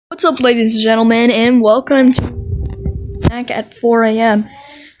What's up, ladies and gentlemen, and welcome to Snack at 4 a.m.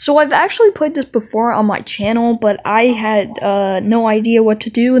 So I've actually played this before on my channel, but I had no idea what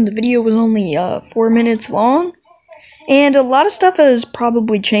to do, and the video was only 4 minutes long. And a lot of stuff has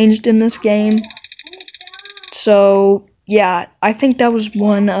probably changed in this game. So yeah, I think that was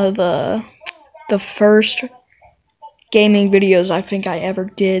one of the first gaming videos I think I ever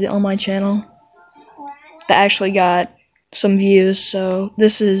did on my channel that actually got some views. So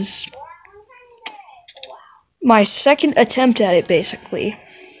this is my second attempt at it, basically,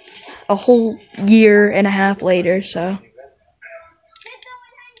 a whole year and a half later. So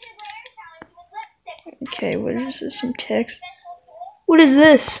okay, what is this? Some text. What is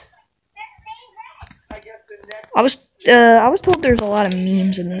this? I was told there's a lot of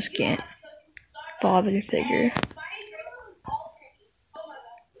memes in this game. Father figure.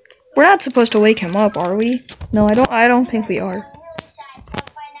 We're not supposed to wake him up, are we? No, I don't think we are.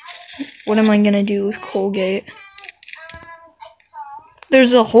 What am I gonna do with Colgate?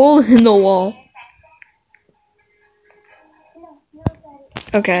 There's a hole in the wall.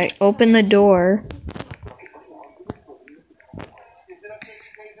 Okay, open the door.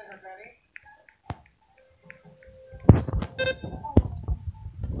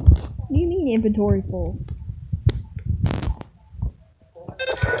 What do you mean inventory full?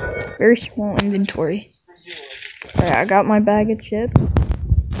 Very small inventory. Alright, I got my bag of chips.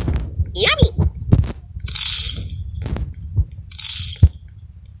 Yummy!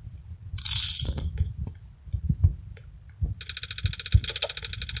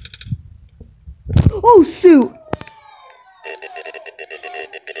 Oh shoot!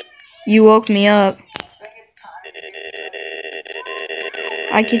 You woke me up.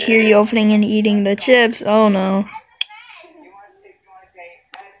 I could hear you opening and eating the chips. Oh no.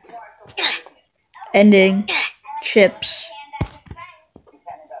 Ending. Chips.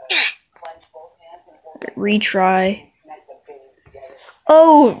 Retry.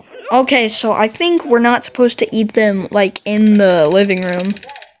 Oh, okay, so I think we're not supposed to eat them, like, in the living room.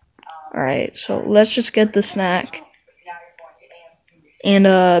 Alright, so let's just get the snack. And,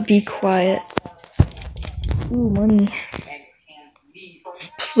 be quiet. Ooh, money.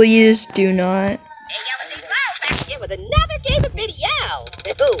 Please do not. Back again with another game of video.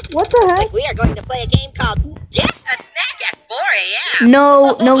 What the heck? We are going to play a game called Get a Snack at 4 a.m.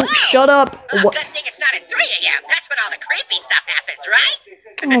 No, shut up. Good thing it's not at 3 a.m. That's when all the creepy stuff happens, right?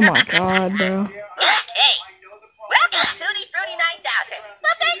 Oh my god, bro. Hey, welcome to the Fruity 9000.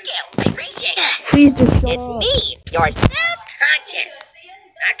 Well, thank you. I appreciate it. Please just shut It's up. me, your subconscious.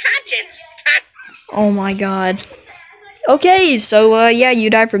 Conscience. Oh my god. Okay, so, yeah, you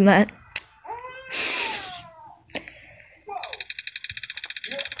died from that.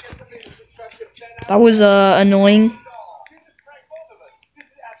 That was, annoying.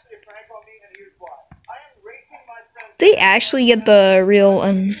 They actually get the real,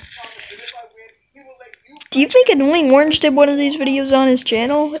 Do you think Annoying Orange did one of these videos on his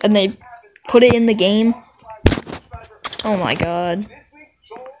channel, and they put it in the game? Oh my god.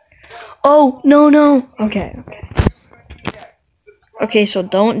 Oh, no. Okay. Okay, so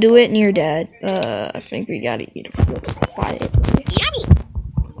don't do it near Dad. I think we gotta eat him real quiet. Yummy.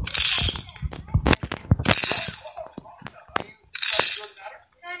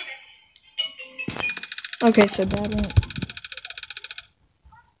 Okay, so Dad won't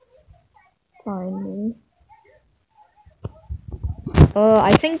find me.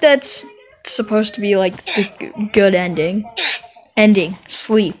 I think that's supposed to be like the good ending.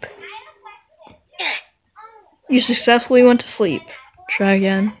 Sleep. You successfully went to sleep. Try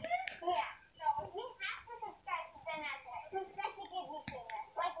again.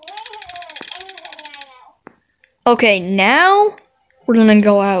 Okay, now we're gonna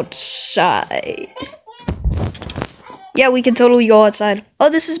go outside. Yeah, we can totally go outside. Oh,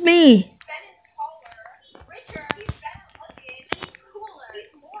 this is me.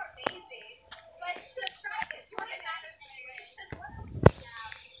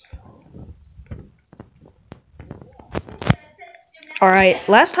 Alright,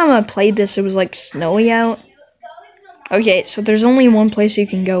 last time I played this, it was like snowy out. Okay, so there's only one place you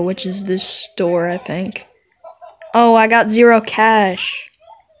can go, which is this store, I think. Oh, I got 0 cash.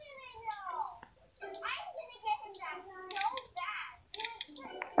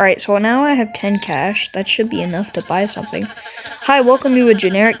 Alright, so now I have 10 cash. That should be enough to buy something. Hi, welcome to a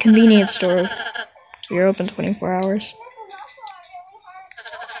generic convenience store. You're open 24 hours.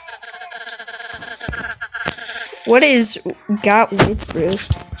 What is got witch brew?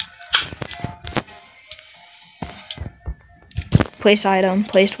 Place item,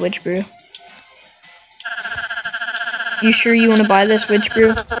 placed witch brew. You sure you want to buy this witch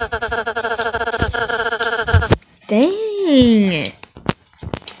brew? Dang.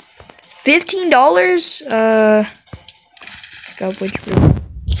 $15? Got witch brew.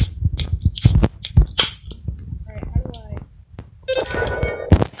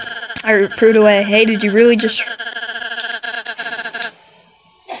 Alright, fruit away. Hey, did you really just...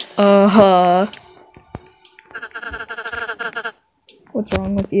 What's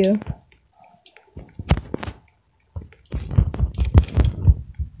wrong with you?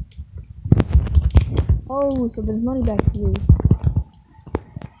 Oh, so there's money back to you.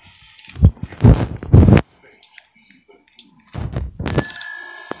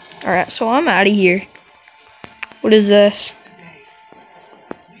 Alright, so I'm out of here. What is this?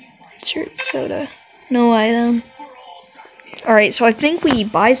 Insert soda. No item. Alright, so I think we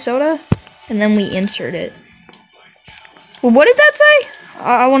buy soda, and then we insert it. Well, what did that say?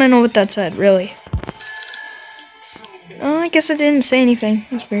 I want to know what that said, really. Oh, I guess it didn't say anything.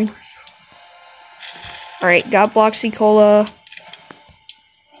 That's weird. Alright, got Bloxy Cola.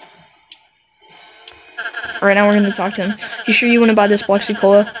 Alright, now we're going to talk to him. You sure you want to buy this Bloxy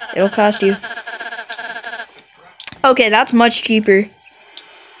Cola? It'll cost you. Okay, that's much cheaper.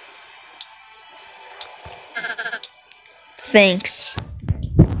 Thanks.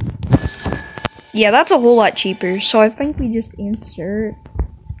 Yeah, that's a whole lot cheaper. So I think we just insert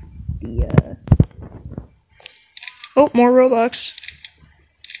the, Oh, more Robux.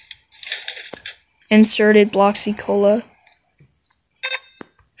 Inserted Bloxy Cola.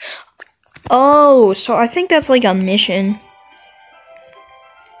 Oh, so I think that's like a mission.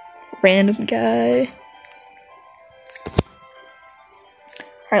 Random guy.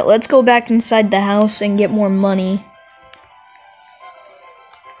 Alright, let's go back inside the house and get more money.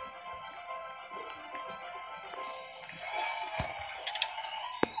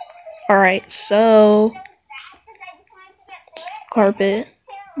 Alright, so... carpet.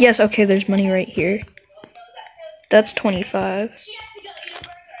 Yes, okay, there's money right here. That's 25.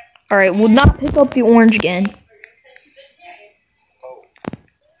 Alright, we'll not pick up the orange again.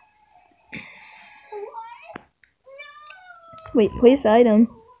 Wait, place item.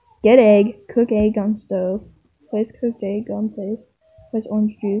 Get egg. Cook egg on stove. Place cooked egg on place. Place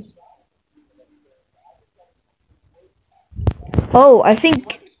orange juice. Oh, I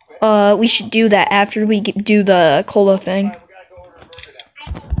think we should do that after we do the cola thing.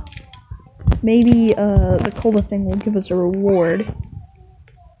 Maybe the cola thing will give us a reward.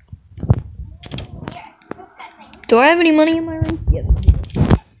 Do I have any money in my room? Yes, I do.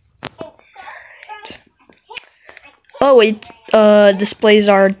 Right. Oh, it displays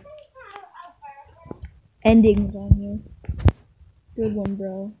our endings on here. Good one,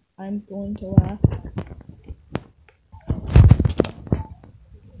 bro. I'm going to laugh.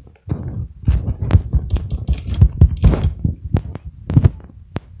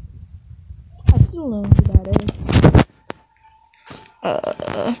 I still don't know who that is.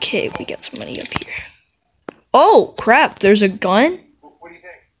 Okay, we got some money up here. Oh, crap, there's a gun? What do you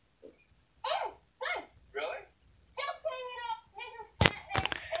think? Really?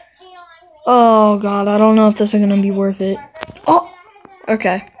 Oh, God, I don't know if this is gonna be worth it. Oh,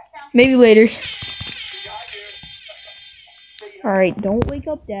 okay. Maybe later. Alright, don't wake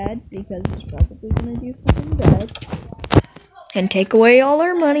up Dad, because he's probably gonna do something bad. And take away all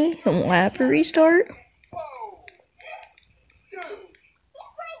our money, and we'll have to restart.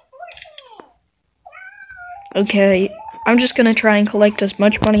 Okay, I'm just gonna try and collect as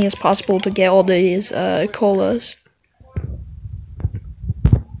much money as possible to get all these colas.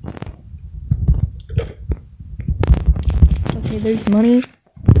 Okay, there's money.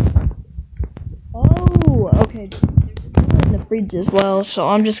 Oh, okay. There's money in the fridge as well, so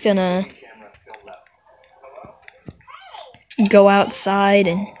I'm just gonna go outside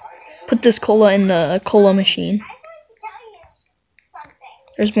and put this cola in the cola machine.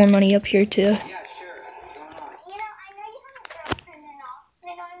 There's more money up here too.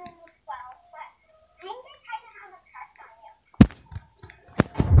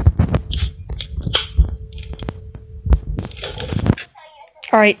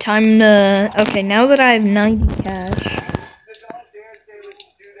 Alright, time to... Okay, now that I have 90 cash...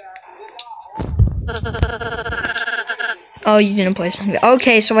 Oh, you didn't play something.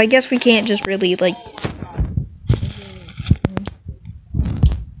 Okay, so I guess we can't just really, like...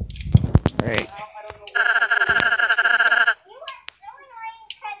 Alright.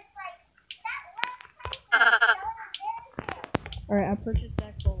 Alright, I purchased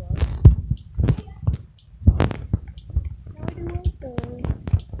that cola.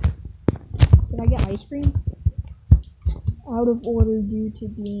 Did I get ice cream? Out of order due to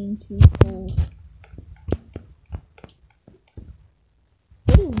being too cold.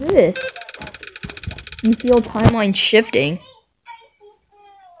 this? You feel timeline shifting.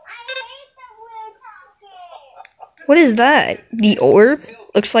 What is that? The orb?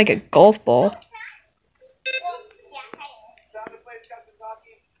 Looks like a golf ball.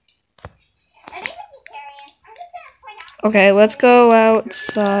 Okay, let's go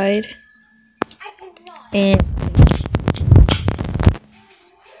outside. And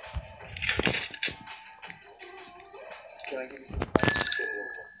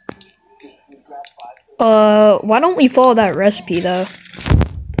why don't we follow that recipe though?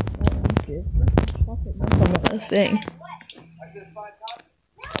 Thing.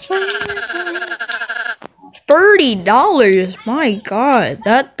 $30. My God,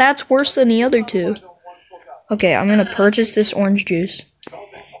 that's worse than the other two. Okay, I'm gonna purchase this orange juice.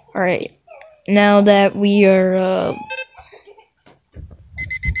 All right, now that we are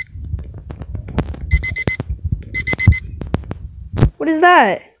what is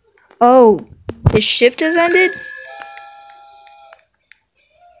that? Oh, his shift has ended?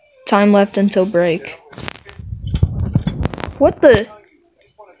 Time left until break. What the?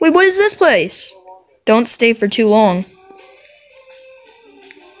 Wait, what is this place? Don't stay for too long.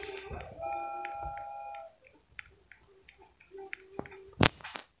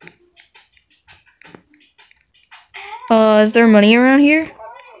 Is there money around here?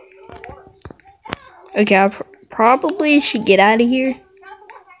 Okay, I probably should get out of here.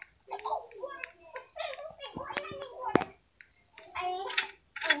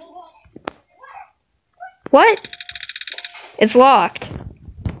 What? It's locked.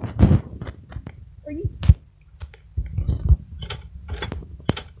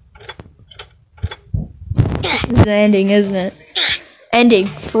 This is the ending, isn't it? Ending.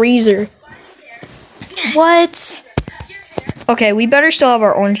 Freezer. What? Okay, we better still have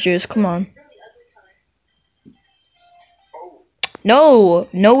our orange juice. Come on. No,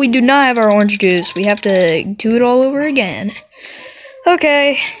 we do not have our orange juice. We have to do it all over again.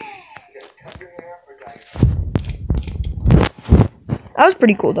 Okay. That was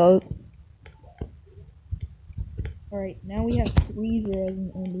pretty cool, though. Alright, now we have freezer as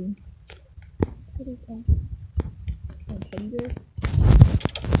an ending. What is teddy bear?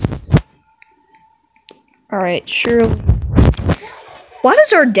 Alright, sure. Why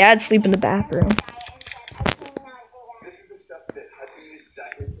does our dad sleep in the bathroom? This is the stuff that Hudson used to die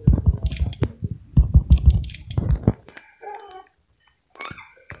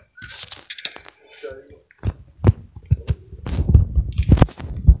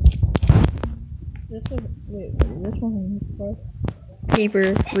This was this one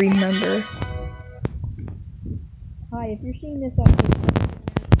paper. Remember. Hi, if you're seeing this,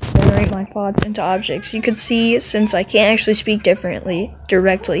 generate my thoughts into objects. You could see, since I can't actually speak directly,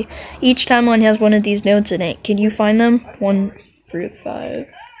 each timeline has one of these notes in it. Can you find them? 1 through 5.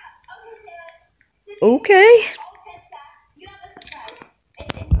 Okay.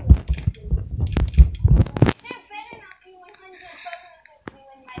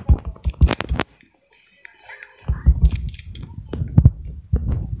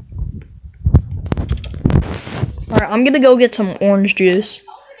 Alright, I'm gonna go get some orange juice.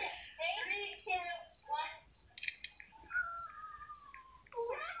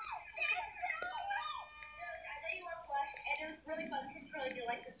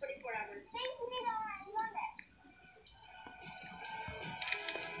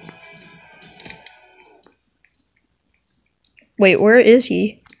 Wait, where is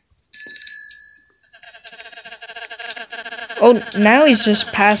he? Oh, now he's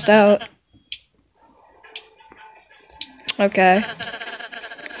just passed out. Okay.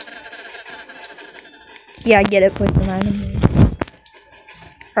 Yeah, I get it. Place an item.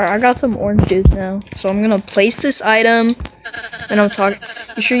 Alright, I got some orange juice now. So I'm gonna place this item. And I'm talking.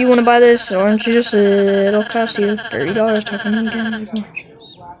 You sure you want to buy this orange juice? It'll cost you $30. Talking to me again.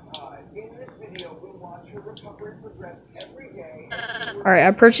 Alright,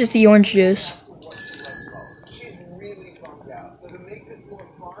 I purchased the orange juice.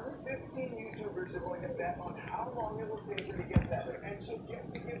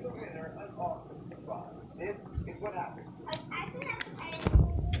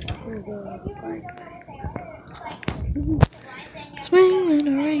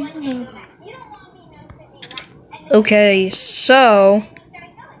 Okay, so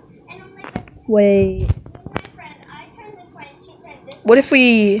wait. What if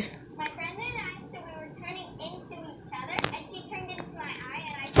we?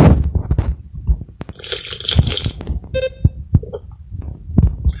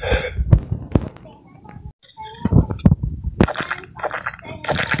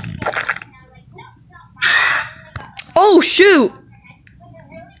 Oh shoot!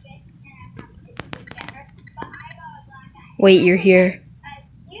 Wait, you're here.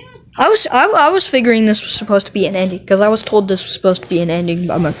 I was figuring this was supposed to be an ending, because I was told this was supposed to be an ending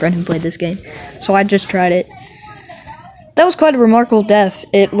by my friend who played this game. So I just tried it. That was quite a remarkable death.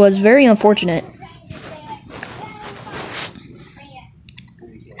 It was very unfortunate.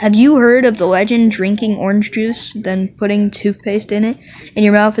 Have you heard of the legend drinking orange juice, then putting toothpaste in it, and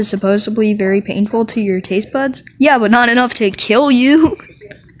your mouth is supposedly very painful to your taste buds? Yeah, but not enough to kill you.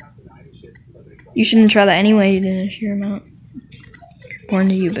 You shouldn't try that anyway, you didn't share your mouth. Born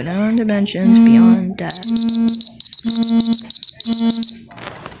to you beyond dimensions, beyond death.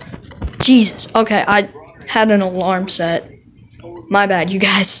 Jesus. Okay, I had an alarm set. My bad, you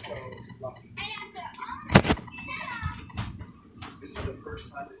guys. This is the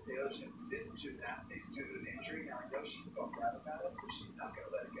first time that Sailor has missed gymnastics due to an injury. Now I know she's bummed out about it, but she's not going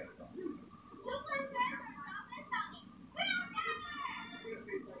to let it go.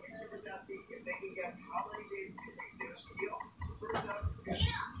 YouTubers now see if they can guess how many days it takes Sailor to heal. First up, it's good.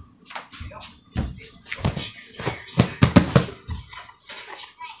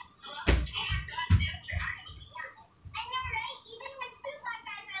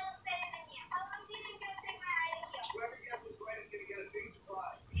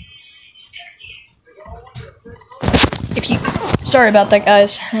 Sorry about that,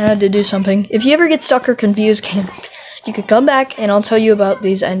 guys. I had to do something. If you ever get stuck or confused, you could come back and I'll tell you about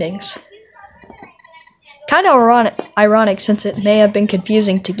these endings. Kind of ironic since it may have been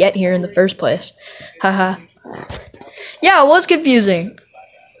confusing to get here in the first place. Haha. Yeah, it was confusing.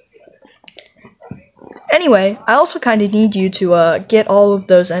 Anyway, I also kind of need you to get all of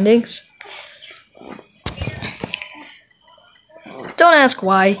those endings. Don't ask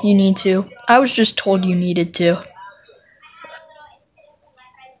why you need to. I was just told you needed to.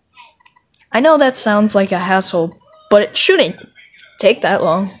 I know that sounds like a hassle, but it shouldn't take that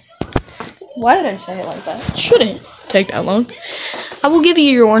long. Why did I say it like that? It shouldn't take that long. I will give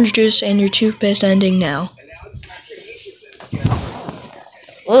you your orange juice and your toothpaste ending now.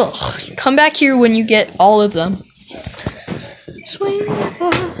 Ugh. Come back here when you get all of them. Swing,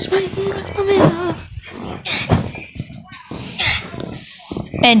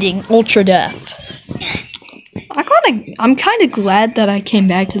 ending, ultra death. I'm kind of glad that I came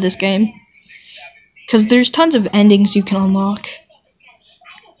back to this game. Because there's tons of endings you can unlock.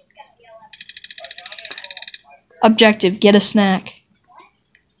 Objective, get a snack.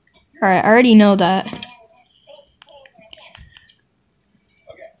 Alright, I already know that.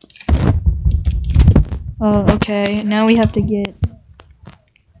 Okay, now we have to get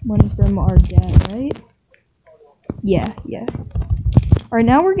money from our dad, right? Yeah. Alright,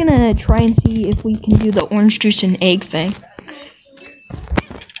 now we're gonna try and see if we can do the orange juice and egg thing.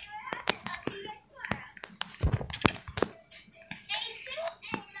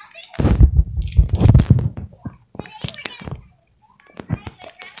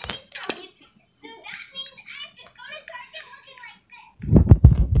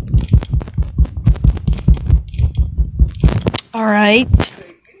 Alright,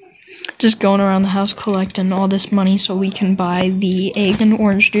 just going around the house collecting all this money so we can buy the egg and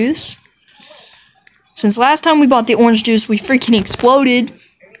orange juice. Since last time we bought the orange juice, we freaking exploded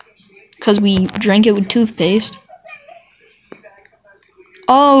because we drank it with toothpaste.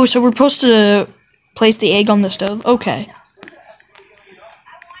 Oh, so we're supposed to place the egg on the stove? Okay.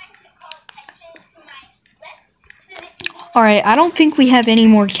 Alright, I don't think we have any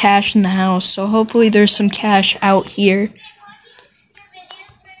more cash in the house, so hopefully there's some cash out here.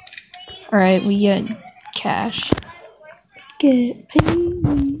 Alright, we get cash. Get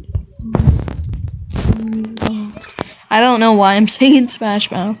paid. I don't know why I'm singing Smash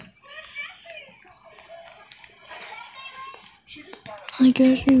Mouth. I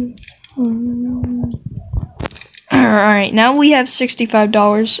guess you. Alright, now we have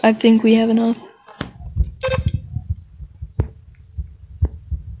 $65. I think we have enough.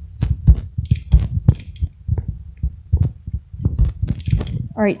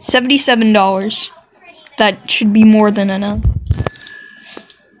 Alright, $77. That should be more than enough.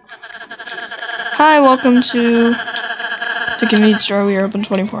 Hi, welcome to the convenience store. We are open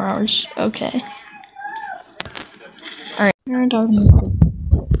 24 hours. Okay. Alright, we're talking about.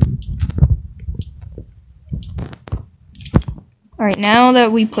 Alright, now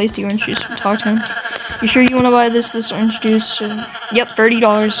that we placed the orange juice, we'll talk to him. You sure you want to buy this orange juice? Yep,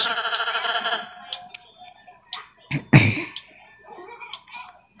 $30.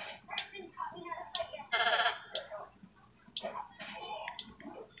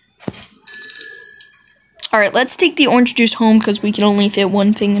 Alright, let's take the orange juice home because we can only fit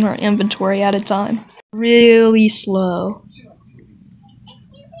one thing in our inventory at a time. Really slow.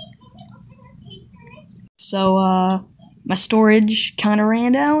 So, my storage kind of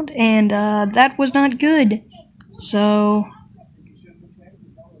ran out, and that was not good. So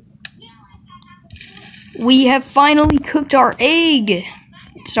we have finally cooked our egg.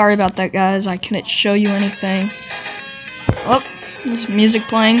 Sorry about that, guys. I couldn't show you anything. Oh, there's music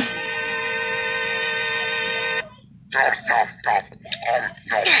playing.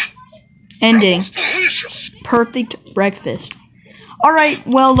 Ending. Perfect breakfast. Alright,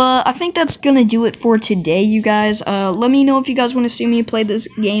 well, I think that's gonna do it for today, you guys. Let me know if you guys want to see me play this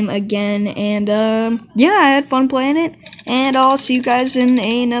game again. And, yeah, I had fun playing it. And I'll see you guys in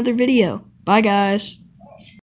another video. Bye, guys.